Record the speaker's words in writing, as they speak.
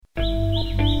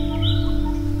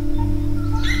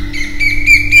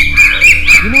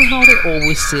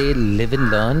always say live and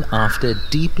learn after a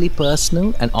deeply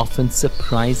personal and often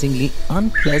surprisingly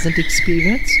unpleasant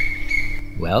experience?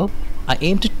 Well, I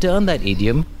aim to turn that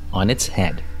idiom on its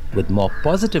head with more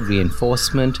positive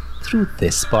reinforcement through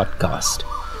this podcast.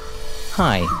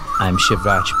 Hi, I'm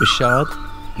Shivraj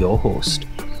Prashad, your host.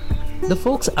 The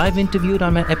folks I've interviewed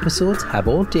on my episodes have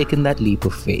all taken that leap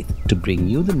of faith to bring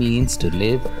you the means to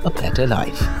live a better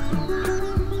life.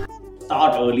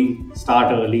 Start early,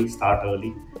 start early, start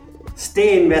early.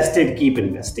 Stay invested, keep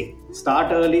investing.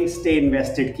 Start early, stay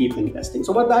invested, keep investing.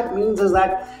 So what that means is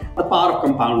that the power of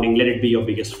compounding, let it be your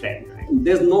biggest friend. Right?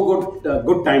 There's no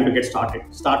good time to get started.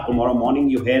 Start tomorrow morning,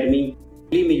 you hear me.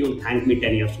 Believe me, you'll thank me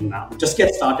 10 years from now. Just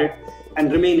get started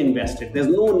and remain invested. There's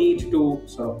no need to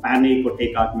sort of panic or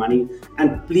take out money.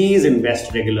 And please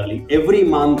invest regularly, every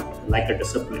month, like a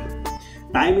discipline.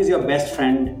 Time is your best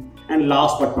friend. And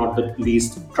last but not the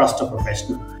least, trust a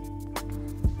professional.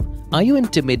 Are you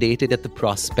intimidated at the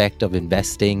prospect of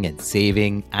investing and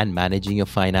saving and managing your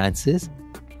finances?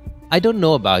 I don't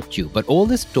know about you, but all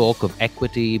this talk of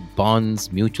equity,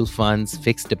 bonds, mutual funds,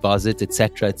 fixed deposits,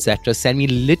 etc., send me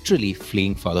literally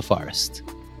fleeing for the forest.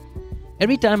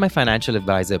 Every time my financial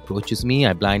advisor approaches me,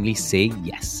 I blindly say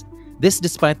yes. This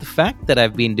despite the fact that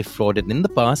I've been defrauded in the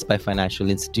past by financial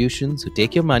institutions who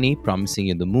take your money, promising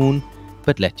you the moon,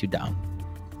 but let you down.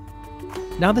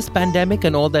 Now, this pandemic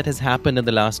and all that has happened in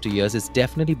the last 2 years has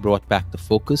definitely brought back the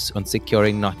focus on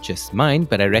securing not just mine,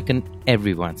 but I reckon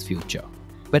everyone's future.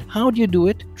 But how do you do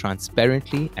it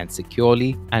transparently and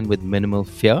securely and with minimal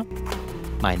fear?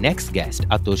 My next guest,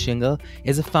 Atul Shinghal,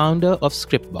 is a founder of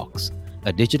Scripbox,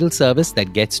 a digital service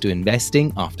that gets to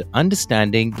investing after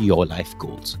understanding your life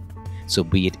goals. So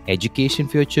be it education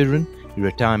for your children, your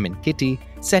retirement kitty,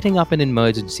 setting up an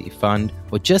emergency fund,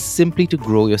 or just simply to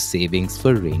grow your savings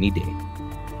for a rainy day.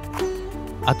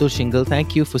 Atul Shinghal,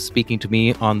 thank you for speaking to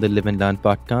me on the Live and Learn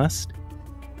podcast.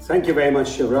 Thank you very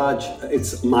much, Shivraj.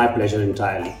 It's my pleasure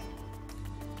entirely.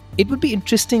 It would be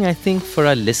interesting, I think, for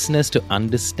our listeners to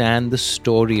understand the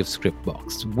story of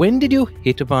Scripbox. When did you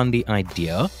hit upon the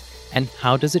idea and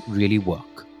how does it really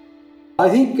work? I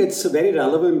think it's very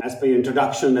relevant as per your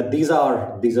introduction that these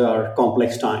are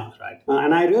complex times, right?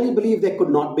 And I really believe there could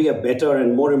not be a better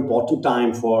and more important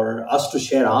time for us to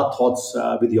share our thoughts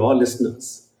with your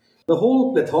listeners. The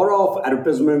whole plethora of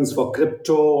advertisements for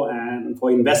crypto and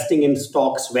for investing in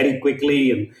stocks very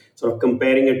quickly and sort of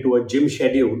comparing it to a gym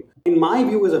schedule, in my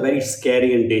view, is a very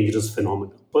scary and dangerous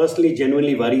phenomenon. Personally,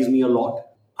 genuinely worries me a lot.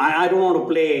 I don't want to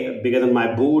play bigger than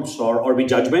my boots or be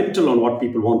judgmental on what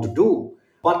people want to do.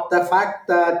 But the fact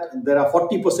that there are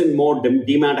 40% more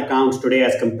demat accounts today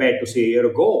as compared to, say, a year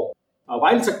ago,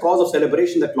 while it's a cause of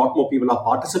celebration that a lot more people are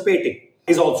participating,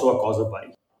 is also a cause of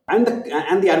worry. And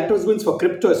the advertisements for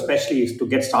crypto, especially to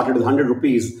get started with 100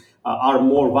 rupees, are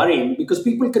more worrying because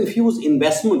people confuse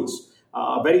investments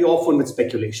very often with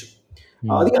speculation.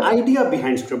 The idea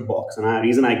behind Scripbox, and the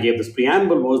reason I gave this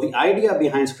preamble was the idea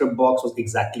behind Scripbox was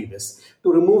exactly this: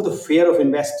 to remove the fear of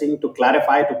investing, to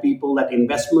clarify to people that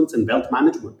investments and wealth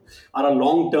management are a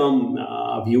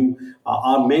long-term view,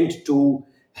 are meant to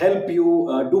help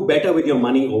you do better with your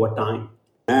money over time.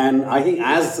 And I think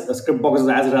as Scripbox is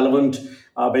as relevant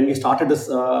when we started this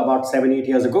about 7-8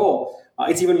 years ago,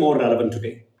 it's even more relevant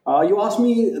today. You asked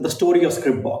me the story of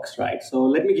Scripbox, right? So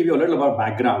let me give you a little about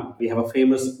background. We have a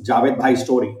famous Javed Bhai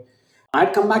story.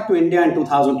 I'd come back to India in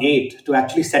 2008 to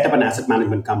actually set up an asset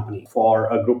management company for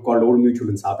a group called Old Mutual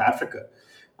in South Africa.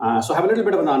 So I have a little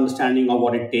bit of an understanding of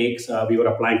what it takes. We were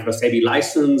applying for a SEBI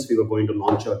license. We were going to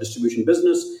launch a distribution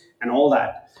business and all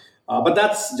that. But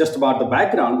that's just about the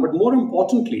background. But more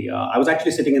importantly, I was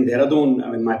actually sitting in Dehradun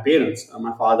with my parents.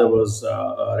 My father was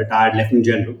a retired Lieutenant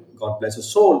General, God bless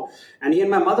his soul. And he and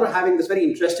my mother are having this very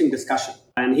interesting discussion.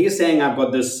 And he's saying, I've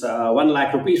got this 1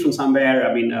 lakh rupees from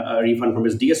somewhere, a refund from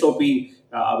his DSOP,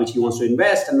 which he wants to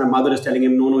invest. And my mother is telling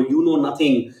him, no, you know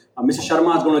nothing. Mrs.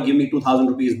 Sharma is going to give me 2,000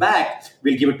 rupees back.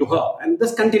 We'll give it to her. And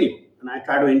this continued. And I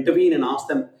try to intervene and ask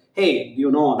them, hey, do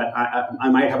you know that I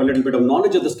might have a little bit of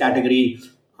knowledge of this category?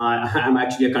 I'm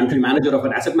actually a country manager of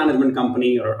an asset management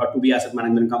company or a 2B asset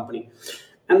management company.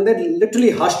 And they literally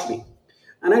hushed me.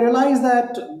 And I realized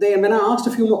that when I asked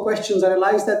a few more questions, I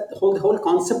realized that the whole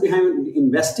concept behind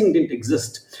investing didn't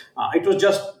exist. It was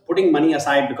just putting money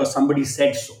aside because somebody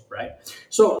said so, right?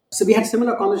 So we had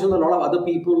similar conversations with a lot of other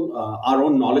people. Our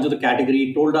own knowledge of the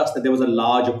category told us that there was a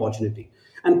large opportunity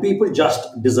and people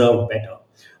just deserved better.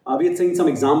 We had seen some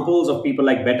examples of people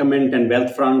like Betterment and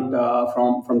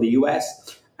Wealthfront from the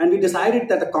US. And we decided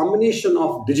that the combination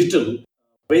of digital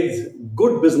with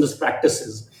good business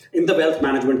practices in the wealth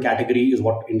management category is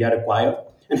what India required.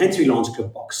 And hence we launched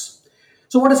Scripbox.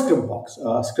 So, what is Scriptbox?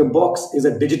 Scriptbox is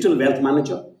a digital wealth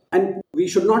manager, and we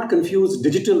should not confuse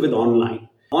digital with online.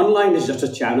 Online is just a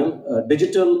channel.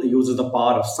 Digital uses the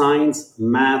power of science,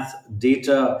 math,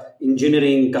 data,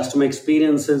 engineering, customer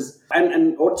experiences.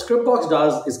 And what Scriptbox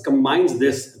does is combines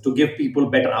this to give people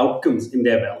better outcomes in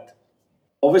their wealth.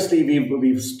 Obviously,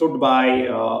 we've stood by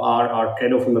our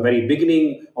credo from the very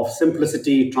beginning of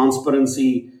simplicity,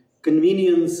 transparency,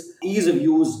 convenience, ease of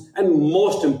use, and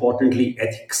most importantly,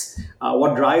 ethics.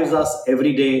 What drives us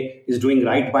every day is doing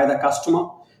right by the customer.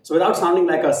 So, without sounding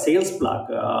like a sales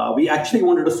plug, we actually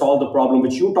wanted to solve the problem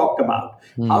which you talked about.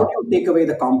 How do you take away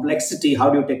the complexity? How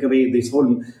do you take away this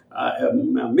whole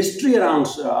mystery around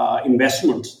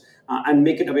investments and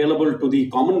make it available to the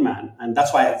common man? And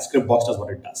that's why Scriptbox does what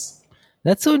it does.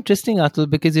 That's so interesting, Atul,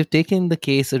 because you've taken the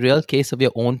case, a real case of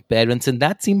your own parents, and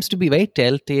that seems to be very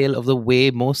telltale of the way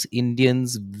most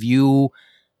Indians view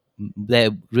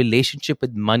their relationship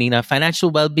with money. Now,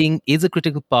 financial well-being is a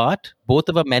critical part, both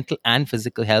of our mental and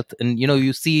physical health. And,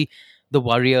 you see the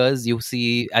warriors, you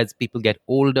see as people get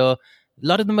older, a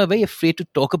lot of them are very afraid to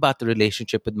talk about the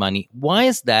relationship with money. Why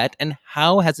is that, and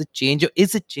how has it changed, or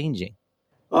is it changing?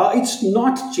 It's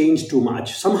not changed too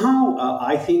much. Somehow,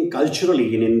 I think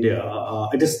culturally in India,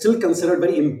 it is still considered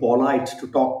very impolite to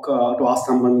to ask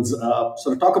someone's, sort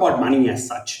of talk about money as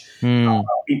such.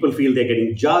 People feel they're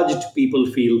getting judged. People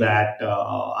feel that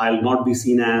I'll not be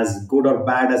seen as good or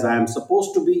bad as I am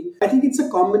supposed to be. I think it's a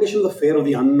combination of the fear of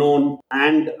the unknown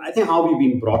and I think how we've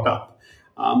been brought up.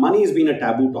 Money has been a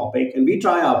taboo topic, and we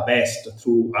try our best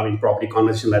through, probably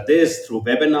conversations like this, through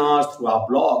webinars, through our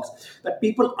blogs, that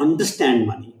people understand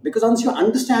money. Because once you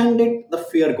understand it, the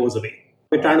fear goes away.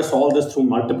 We're trying to solve this through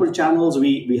multiple channels.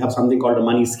 We have something called a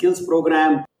Money Skills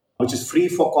Program, which is free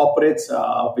for corporates,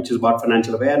 which is about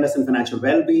financial awareness and financial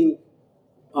well-being.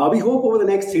 We hope over the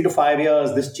next 3 to 5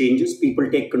 years, this changes. People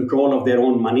take control of their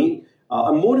own money.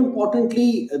 And more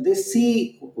importantly, they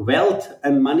see wealth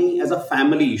and money as a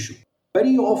family issue.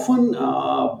 Very often,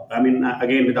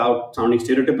 again, without sounding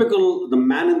stereotypical, the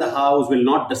man in the house will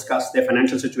not discuss their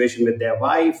financial situation with their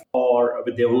wife or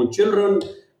with their own children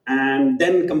and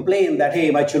then complain that,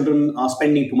 hey, my children are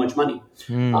spending too much money.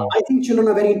 I think children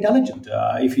are very intelligent.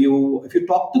 If you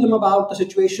talk to them about the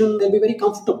situation, they'll be very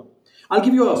comfortable. I'll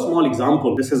give you a small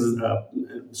example. This is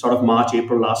sort of March,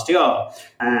 April last year.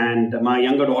 And my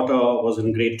younger daughter was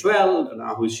in grade 12.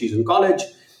 Now she's in college.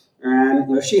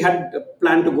 And she had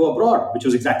planned to go abroad, which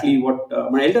was exactly what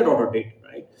my elder daughter did,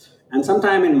 right? And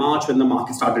sometime in March, when the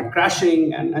market started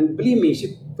crashing, and believe me,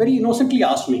 she very innocently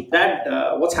asked me, Dad,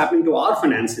 what's happening to our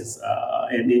finances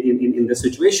in this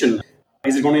situation?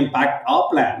 Is it going to impact our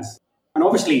plans? And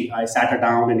obviously, I sat her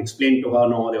down and explained to her,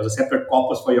 no, there was a separate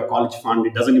corpus for your college fund.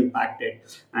 It doesn't impact it,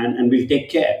 and we'll take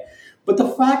care. But the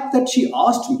fact that she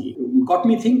asked me got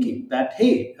me thinking that,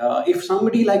 hey, if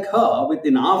somebody like her,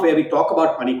 within our way, we talk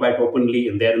about money quite openly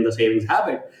and they're in the savings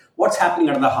habit, what's happening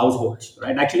at the households,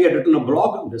 right? Actually, I'd written a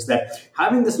blog on this, that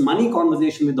having this money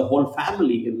conversation with the whole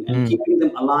family and keeping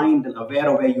them aligned and aware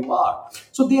of where you are.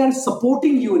 So they are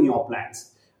supporting you in your plans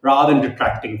rather than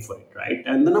detracting for it, right?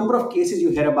 And the number of cases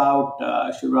you hear about,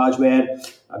 Shivraj, where,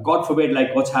 God forbid,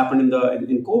 like what's happened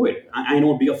in COVID. I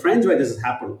know dear friends where this has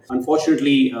happened.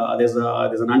 Unfortunately, there's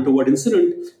an untoward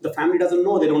incident. The family doesn't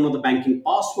know. They don't know the banking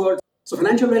password. So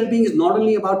financial well-being is not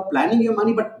only about planning your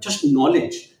money, but just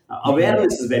knowledge.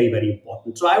 Awareness is very, very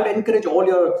important. So I would encourage all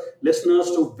your listeners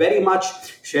to very much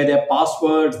share their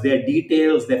passwords, their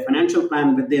details, their financial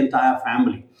plan with the entire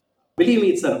family. Believe me,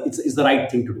 it's the right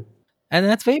thing to do. And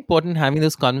that's very important, having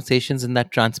those conversations and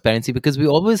that transparency, because we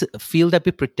always feel that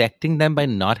we're protecting them by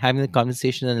not having the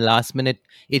conversation. And the last minute,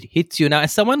 it hits you. Now,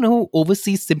 as someone who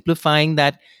oversees simplifying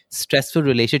that stressful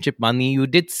relationship money, you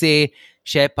did say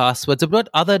share passwords. What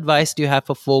other advice do you have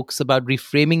for folks about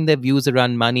reframing their views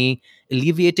around money,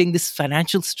 alleviating this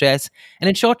financial stress? And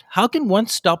in short, how can one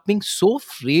stop being so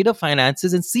afraid of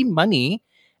finances and see money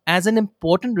as an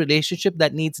important relationship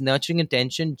that needs nurturing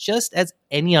attention, just as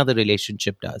any other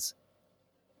relationship does?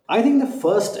 I think the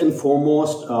first and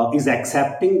foremost is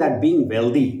accepting that being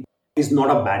wealthy is not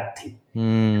a bad thing.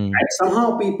 Right?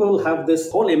 Somehow people have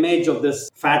this whole image of this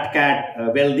fat cat,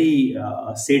 wealthy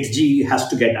Sethji has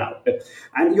to get out.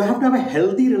 And you have to have a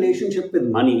healthy relationship with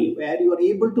money where you are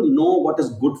able to know what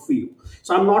is good for you.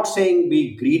 So I'm not saying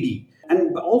be greedy.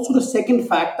 And also the second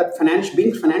fact that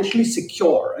being financially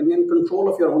secure and in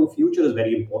control of your own future is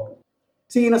very important.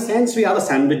 See, in a sense, we are the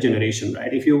sandwich generation,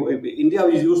 right? If India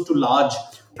is used to large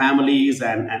families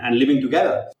and living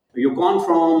together. You've gone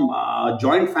from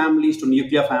joint families to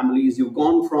nuclear families. You've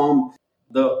gone from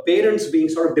the parents being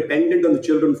sort of dependent on the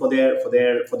children for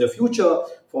their future,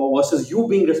 for versus you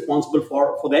being responsible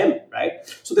for them, right?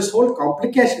 So this whole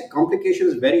complication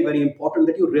is very very important,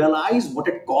 that you realize what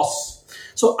it costs.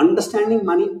 So understanding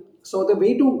money. So the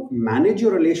way to manage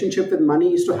your relationship with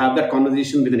money is to have that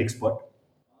conversation with an expert.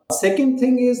 Second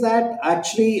thing is that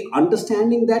actually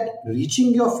understanding that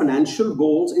reaching your financial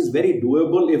goals is very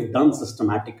doable if done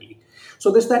systematically.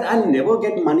 So this that I'll never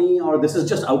get money, or this is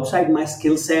just outside my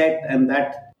skill set, and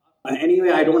that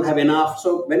anyway I don't have enough.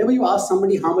 So whenever you ask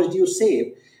somebody how much do you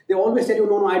save, they always tell you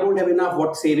no, no, I don't have enough.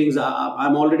 What savings?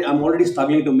 I'm already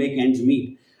struggling to make ends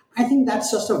meet. I think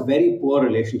that's just a very poor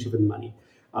relationship with money.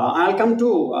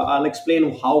 I'll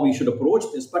explain how we should approach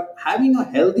this. But having a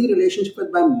healthy relationship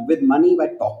with money by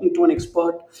talking to an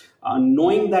expert,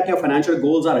 knowing that your financial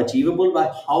goals are achievable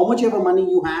by how much ever money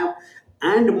you have,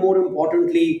 and more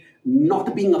importantly,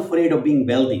 not being afraid of being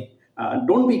wealthy.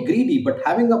 Don't be greedy, but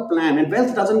having a plan. And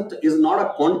wealth doesn't is not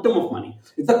a quantum of money;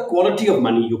 it's the quality of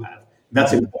money you have.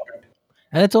 That's important.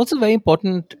 And it's also very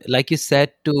important, like you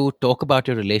said, to talk about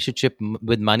your relationship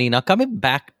with money. Now, coming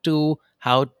back to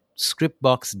how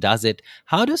Scriptbox does it,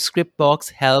 how does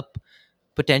Scriptbox help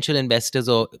potential investors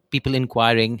or people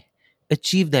inquiring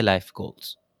achieve their life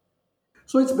goals?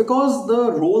 So it's because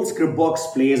the role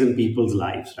Scriptbox plays in people's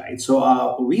lives, right?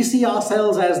 So we see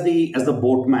ourselves as the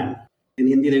boatman. In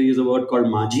Hindi, they use a word called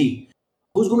maji,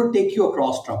 who's going to take you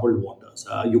across troubled waters.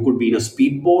 You could be in a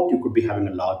speedboat, you could be having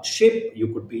a large ship, you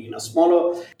could be in a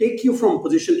smaller, take you from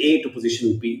position A to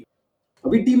position B.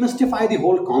 We demystify the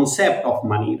whole concept of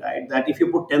money, right? That if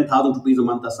you put 10,000 rupees a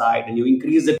month aside and you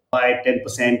increase it by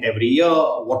 10% every year,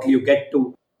 what will you get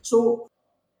to? So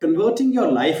converting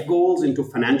your life goals into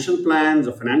financial plans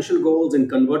or financial goals, and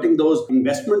converting those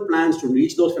investment plans to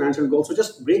reach those financial goals. So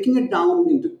just breaking it down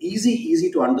into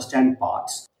easy to understand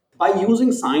parts by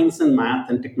using science and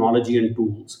math and technology and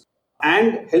tools,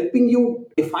 and helping you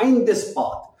define this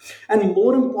path, and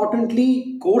more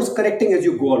importantly course correcting as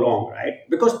you go along, right?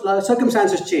 Because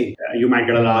circumstances change. You might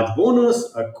get a large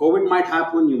bonus, COVID might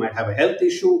happen, you might have a health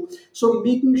issue. So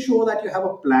making sure that you have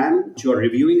a plan, you're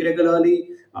reviewing regularly,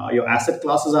 your asset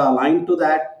classes are aligned to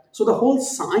that. So the whole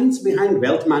science behind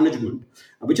wealth management,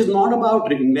 which is not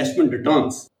about investment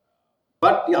returns,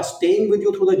 but yeah, staying with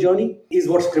you through the journey, is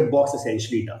what Scriptbox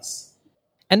essentially does.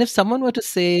 And if someone were to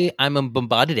say, I'm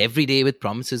bombarded every day with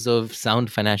promises of sound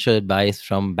financial advice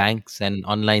from banks and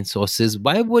online sources,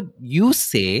 why would you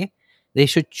say they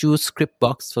should choose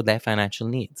Scriptbox for their financial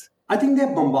needs? I think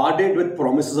they're bombarded with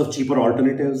promises of cheaper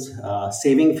alternatives,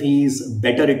 saving fees,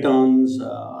 better returns.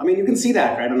 I mean, you can see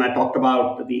that, right? And I talked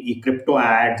about the crypto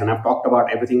ads, and I've talked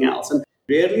about everything else. And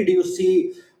rarely do you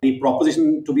see the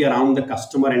proposition to be around the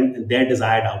customer and their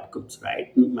desired outcomes,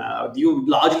 right? You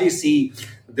largely see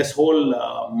this whole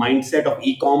mindset of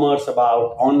e-commerce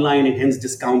about online and hence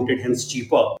discounted, hence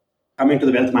cheaper, coming to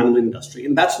the wealth management industry.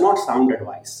 And that's not sound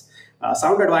advice.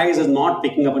 Sound advice is not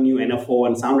picking up a new NFO,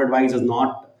 and sound advice is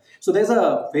not. So there's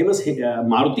a famous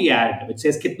Maruti ad which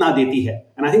says "Kitna deti hai,"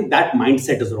 and I think that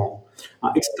mindset is wrong.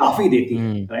 It's "Kafi deti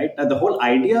hai," right? The whole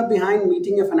idea behind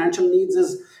meeting your financial needs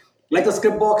is like the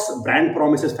Scriptbox brand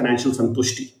promises financial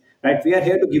santushti. Right? We are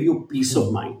here to give you peace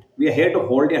of mind. We are here to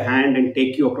hold your hand and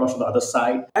take you across to the other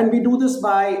side. And we do this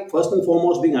by first and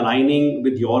foremost being aligning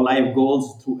with your life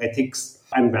goals through ethics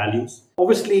and values.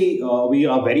 Obviously, we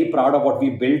are very proud of what we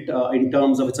built in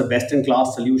terms of it's a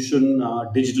best-in-class solution,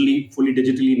 fully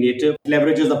digitally native. It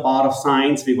leverages the power of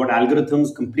science. We've got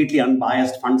algorithms, completely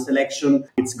unbiased fund selection.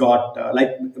 It's got,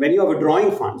 like when you are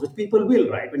withdrawing funds, which people will,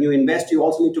 right? When you invest, you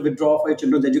also need to withdraw for your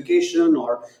children's education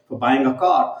or for buying a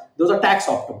car. Those are tax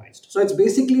optimized. So it's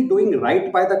basically doing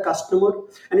right by the customer,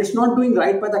 and it's not doing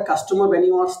right by the customer when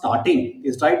you are starting.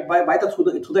 It's right through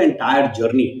the entire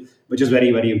journey, which is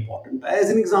very, very important. As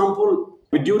an example,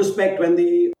 with due respect, when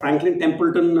the Franklin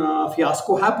Templeton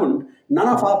fiasco happened, none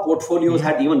of our portfolios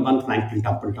had even one Franklin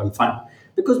Templeton fund,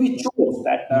 because we chose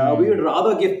that we would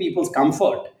rather give people's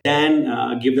comfort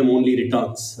than give them only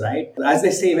returns, right? As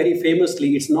they say very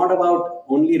famously, it's not about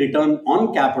only return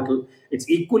on capital, it's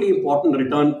equally important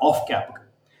return of capital.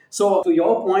 So, to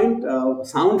your point,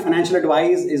 sound financial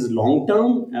advice is long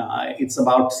term. It's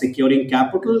about securing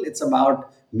capital. It's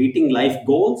about meeting life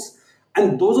goals.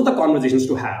 And those are the conversations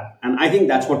to have. And I think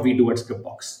that's what we do at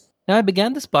Scriptbox. Now, I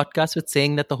began this podcast with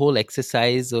saying that the whole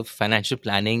exercise of financial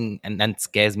planning, and that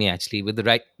scares me actually, with the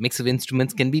right mix of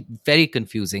instruments can be very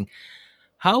confusing.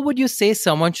 How would you say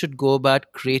someone should go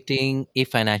about creating a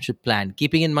financial plan,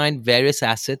 keeping in mind various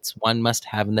assets one must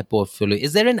have in their portfolio?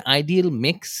 Is there an ideal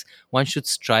mix one should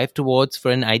strive towards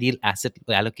for an ideal asset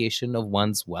allocation of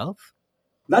one's wealth?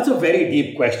 That's a very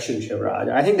deep question, Shivraj.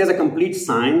 I think there's a complete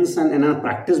science and a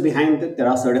practice behind it. There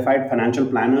are certified financial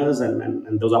planners,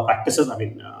 and those are practices. I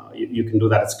mean, you can do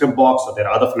that at Scriptbox, or there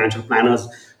are other financial planners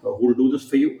who will do this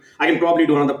for you. I can probably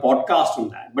do another podcast on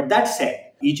that. But that said,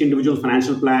 each individual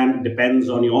financial plan depends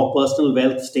on your personal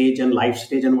wealth stage and life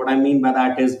stage. And what I mean by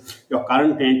that is your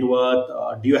current net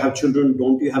worth. Do you have children?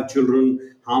 Don't you have children?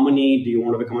 How many? Do you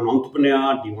want to become an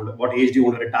entrepreneur? What age do you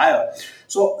want to retire?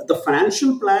 So the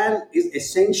financial plan is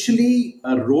essentially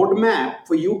a roadmap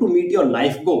for you to meet your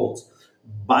life goals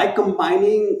by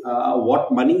combining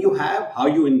what money you have, how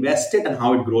you invest it, and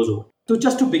how it grows over. So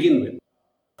just to begin with,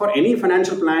 for any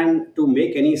financial plan to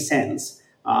make any sense,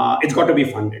 it's got to be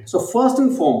funded. So first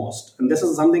and foremost, and this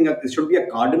is something that it should be a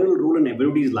cardinal rule in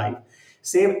everybody's life,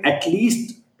 save at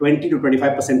least 20 to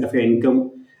 25% of your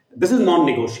income. This is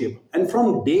non-negotiable, and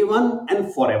from day one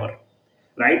and forever,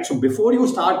 right? So before you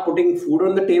start putting food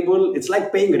on the table, it's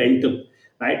like paying rental,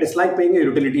 right? It's like paying a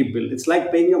utility bill. It's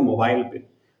like paying your mobile bill.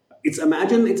 It's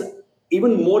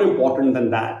even more important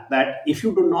than that. That if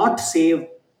you do not save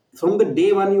from the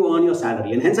day one you earn your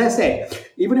salary, and hence I say,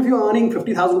 even if you're earning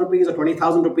 50,000 rupees or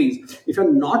 20,000 rupees, if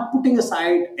you're not putting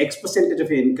aside X percentage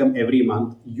of your income every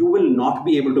month, you will not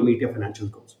be able to meet your financial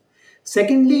goals.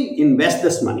 Secondly, invest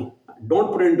this money.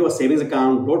 Don't put it into a savings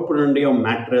account. Don't put it under your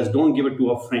mattress. Don't give it to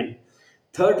a friend.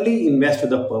 Thirdly, invest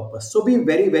with a purpose. So be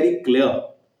very, very clear,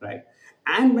 right?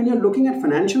 And when you're looking at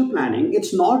financial planning,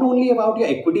 it's not only about your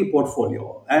equity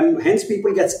portfolio, and hence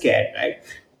people get scared, right?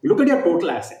 Look at your total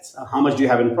assets. How much do you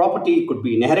have in property? Could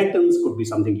be inheritance, could be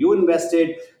something you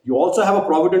invested. You also have a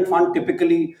provident fund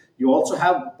typically. You also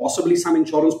have possibly some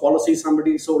insurance policy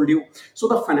somebody sold you. So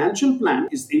the financial plan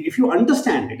is, if you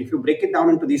understand it, if you break it down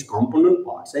into these component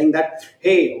parts, saying that,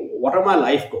 hey, what are my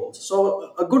life goals?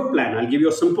 So a good plan, I'll give you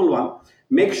a simple one.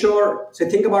 Make sure,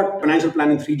 think about financial plan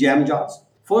in 3 jam jars.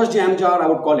 First jam jar, I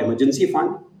would call emergency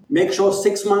fund. Make sure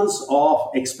 6 months of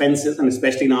expenses, and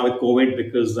especially now with COVID,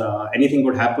 because anything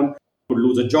could happen. You could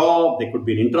lose a job, there could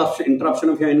be an interruption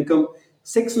of your income.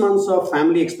 6 months of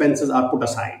family expenses are put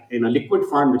aside in a liquid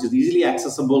fund, which is easily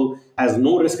accessible, has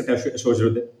no risk associated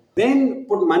with it. Then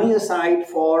put money aside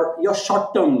for your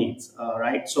short-term needs,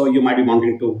 right? So you might be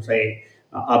wanting to, say,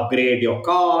 upgrade your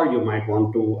car. You might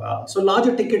want to, so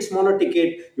larger ticket, smaller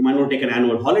ticket, you might want to take an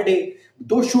annual holiday.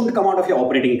 Those shouldn't come out of your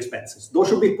operating expenses. Those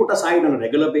should be put aside on a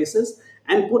regular basis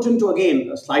and put into,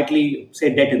 again, a slightly,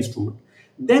 say, debt instrument.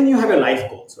 Then you have your life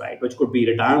goals, right? Which could be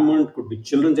retirement, could be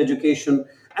children's education,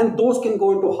 and those can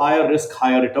go into higher risk,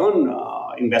 higher return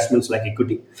investments like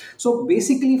equity. So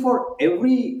basically, for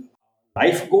every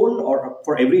life goal or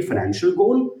for every financial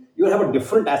goal, you'll have a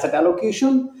different asset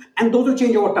allocation, and those will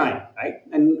change over time, right?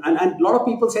 And a lot of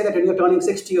people say that when you're turning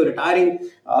 60 or retiring,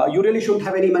 you really shouldn't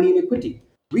have any money in equity.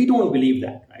 We don't believe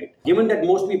that, right? Given that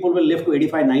most people will live to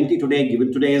 85, 90 today,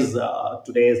 given today's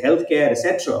healthcare,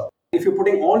 etc. If you're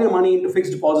putting all your money into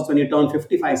fixed deposits when you turn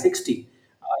 55, 60,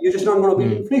 you're just not going to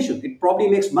beat inflation. It probably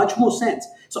makes much more sense.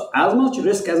 So as much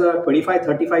risk as a 25,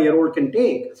 35-year-old can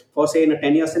take for, say, in a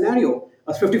 10-year scenario,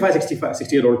 a 55,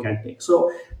 60-year-old can take.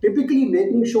 So typically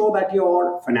making sure that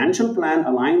your financial plan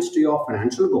aligns to your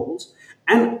financial goals,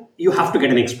 and you have to get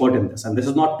an expert in this. And this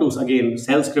is not to, again,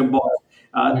 sell Scriptbox.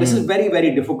 This is very,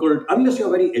 very difficult unless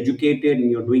you're very educated and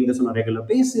you're doing this on a regular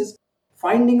basis.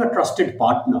 Finding a trusted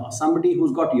partner, somebody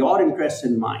who's got your interests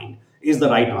in mind, is the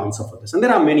right answer for this. And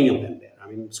there are many of them there. I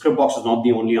mean, Scriptbox is not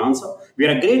the only answer. We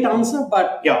are a great answer,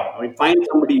 but yeah, find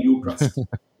somebody you trust.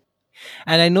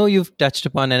 And I know you've touched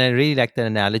upon, and I really like the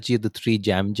analogy of the 3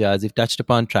 jam jars. You've touched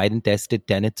upon tried and tested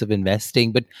tenets of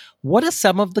investing, but what are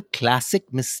some of the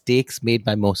classic mistakes made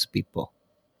by most people?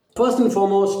 First and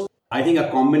foremost, I think a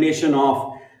combination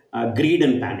of greed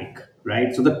and panic,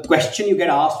 right? So the question you get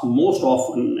asked most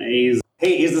often is,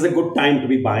 hey, is this a good time to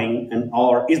be buying?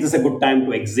 Or is this a good time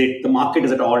to exit? The market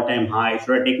is at all-time high.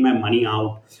 Should I take my money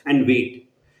out and wait?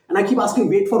 And I keep asking,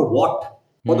 wait for what?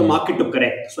 For the market to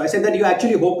correct. So I said that you're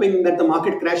actually hoping that the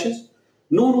market crashes?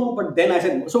 No. But then I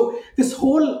said, so this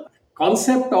whole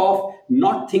concept of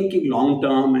not thinking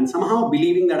long-term and somehow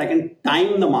believing that I can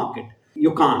time the market,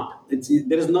 you can't.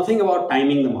 There is nothing about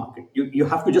timing the market. You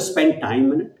have to just spend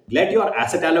time in it. Let your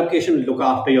asset allocation look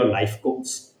after your life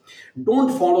goals.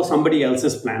 Don't follow somebody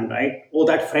else's plan, right? Oh,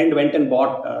 that friend went and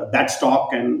bought that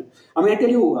stock. And I mean, I tell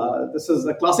you, this is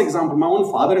a classic example. My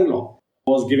own father-in-law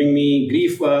was giving me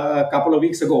grief a couple of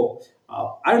weeks ago.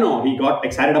 I don't know, he got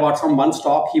excited about some one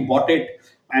stock. He bought it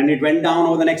and it went down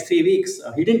over the next 3 weeks.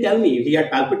 He didn't tell me. He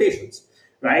had palpitations,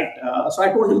 right? So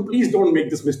I told him, please don't make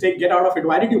this mistake. Get out of it.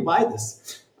 Why did you buy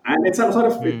this? And it's some sort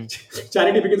of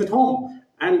charity begins at home.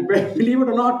 And believe it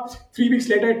or not, 3 weeks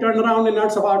later, it turned around and now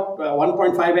it's about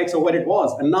 1.5x over it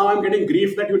was. And now I'm getting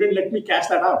grief that you didn't let me cash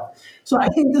that out. So I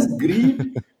think this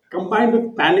greed combined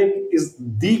with panic is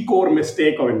the core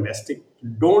mistake of investing.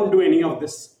 Don't do any of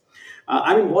this.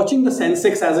 Watching the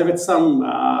Sensex as if it's some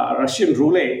Russian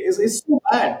roulette is so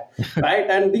bad, right?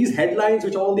 And these headlines,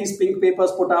 which all these pink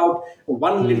papers put out,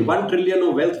 1 trillion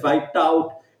of wealth wiped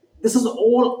out, this is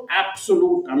all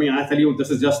absolute. I tell you, this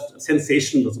is just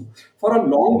sensationalism. For a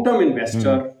long-term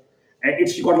investor,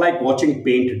 it's got like watching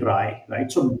paint dry,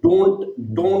 right? So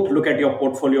don't look at your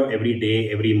portfolio every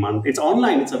day, every month. It's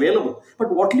online, it's available.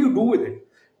 But what do you do with it?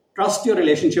 Trust your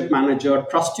relationship manager,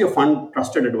 trust your fund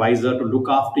trusted advisor to look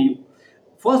after you.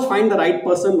 First, find the right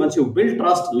person. Once you build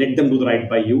trust, let them do the right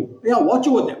by you. Yeah, watch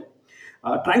over them.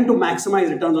 Trying to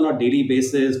maximize returns on a daily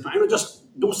basis, trying to just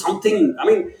do something.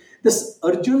 This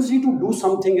urgency to do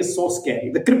something is so scary.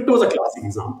 The crypto is a classic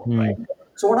example, right?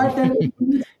 So what I tell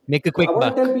Make a quick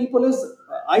buck. I tell people is,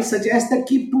 I suggest that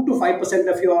keep 2 to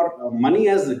 5% of your money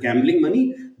as gambling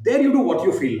money. There you do what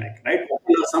you feel like, right?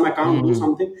 Open some account, do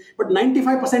something, but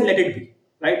 95% let it be,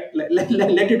 right?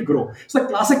 Let it grow. So the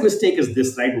classic mistake is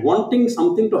this, right? Wanting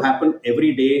something to happen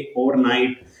every day,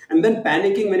 overnight, and then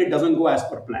panicking when it doesn't go as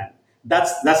per plan.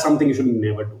 That's something you should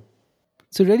never do.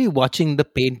 So really watching the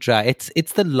paint dry,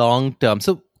 it's the long term.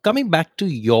 So coming back to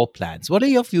your plans, what are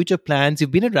your future plans?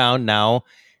 You've been around now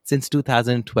since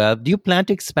 2012. Do you plan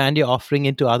to expand your offering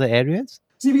into other areas?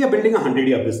 See, we are building a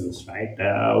 100-year business, right?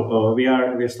 We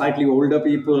are slightly older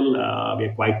people. We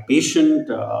are quite patient.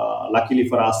 Luckily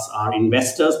for us, our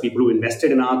investors, people who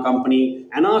invested in our company,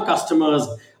 and our customers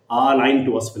are aligned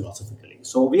to us philosophically.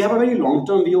 So we have a very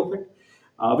long-term view of it.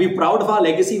 We're proud of our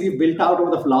legacy we've built out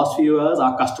over the last few years,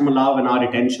 our customer love and our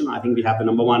retention. I think we have the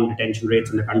number one retention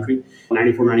rates in the country.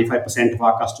 94-95% of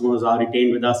our customers are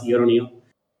retained with us year on year.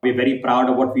 We're very proud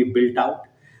of what we've built out.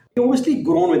 We've obviously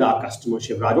grown with our customers,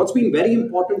 Shivraj. What's been very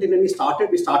important when we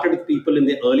started with people in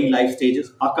their early life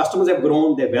stages. Our customers have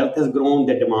grown, their wealth has grown,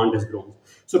 their demand has grown.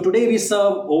 So today we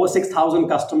serve over 6,000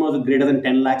 customers with greater than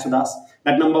 10 lakhs with us.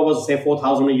 That number was, say,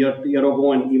 4,000 a year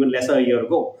ago and even lesser a year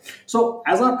ago. So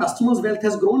as our customers' wealth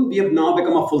has grown, we have now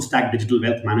become a full-stack digital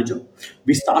wealth manager.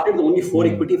 We started with only 4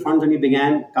 equity funds when we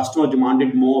began. Customers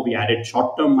demanded more. We added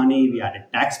short-term money. We added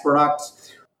tax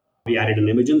products. We added an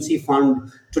emergency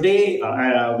fund. Today,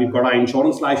 we've got our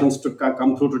insurance license to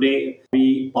come through today.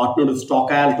 We partnered with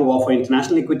StockAl to offer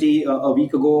international equity a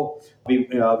week ago.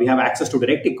 We have access to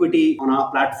direct equity on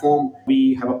our platform.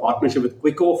 We have a partnership with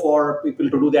Quico for people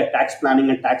to do their tax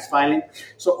planning and tax filing.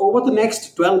 So over the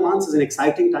next 12 months is an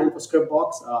exciting time for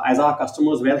Scriptbox. As our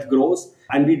customers' wealth grows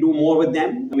and we do more with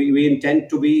them, we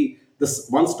intend to be this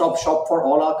one-stop shop for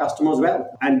all our customers' wealth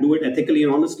and do it ethically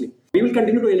and honestly. We will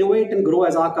continue to innovate and grow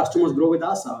as our customers grow with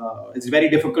us. It's very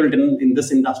difficult in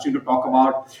this industry to talk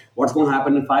about what's going to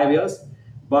happen in 5 years.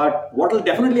 But what will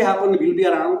definitely happen, we'll be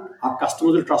around. Our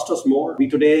customers will trust us more. We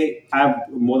today have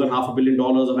more than $500 million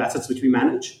of assets which we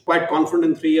manage. Quite confident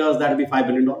in 3 years that will be $5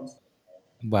 billion.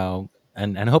 Wow.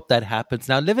 And I hope that happens.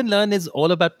 Now, Live and Learn is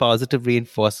all about positive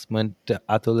reinforcement,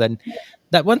 Atul. And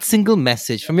that one single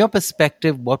message, from your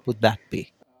perspective, what would that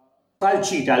be? I'll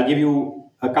cheat. I'll give you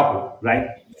a couple, right?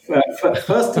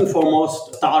 First and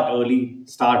foremost, start early.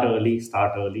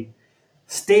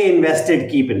 Stay invested,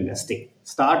 keep investing.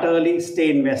 Start early, stay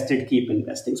invested, keep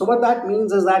investing. So what that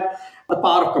means is that the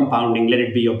power of compounding, let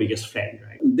it be your biggest friend,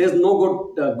 right? There's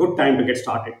no good time to get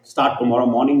started. Start tomorrow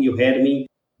morning, you hear me.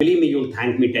 Believe me, you'll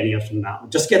thank me 10 years from now.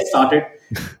 Just get started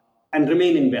and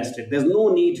remain invested. There's no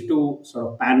need to sort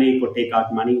of panic or take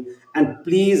out money. And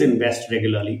please invest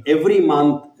regularly, every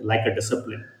month, like a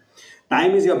discipline.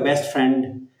 Time is your best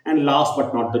friend. And last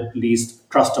but not the least,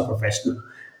 trust a professional.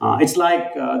 It's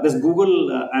like this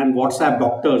Google and WhatsApp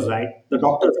doctors, right? The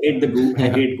doctors hate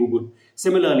hate Google.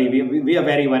 Similarly, we are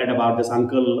very worried about this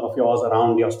uncle of yours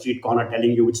around your street corner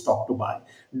telling you which stock to buy.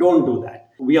 Don't do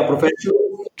that. We are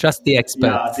professionals. Trust the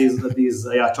experts. Yeah, these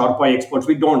Chorpoi experts.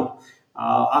 We don't.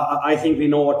 I think we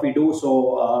know what we do.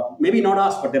 So maybe not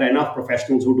us, but there are enough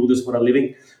professionals who do this for a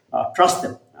living. Trust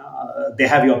them. They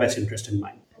have your best interest in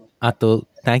mind. Atul,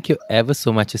 thank you ever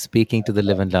so much for speaking to the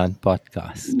Live and Learn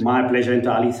podcast. My pleasure,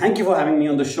 Intali. Thank you for having me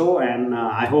on the show, and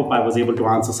I hope I was able to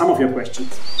answer some of your questions.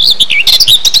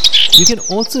 You can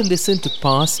also listen to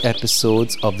past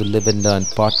episodes of the Live and Learn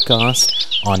podcast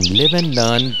on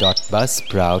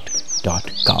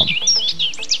liveandlearn.buzzsprout.com.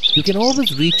 You can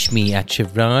always reach me at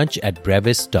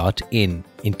shivraj@brevis.in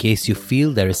in case you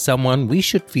feel there is someone we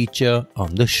should feature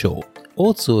on the show.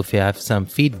 Also, if you have some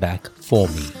feedback for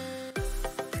me.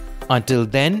 Until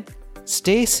then,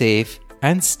 stay safe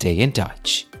and stay in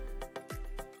touch.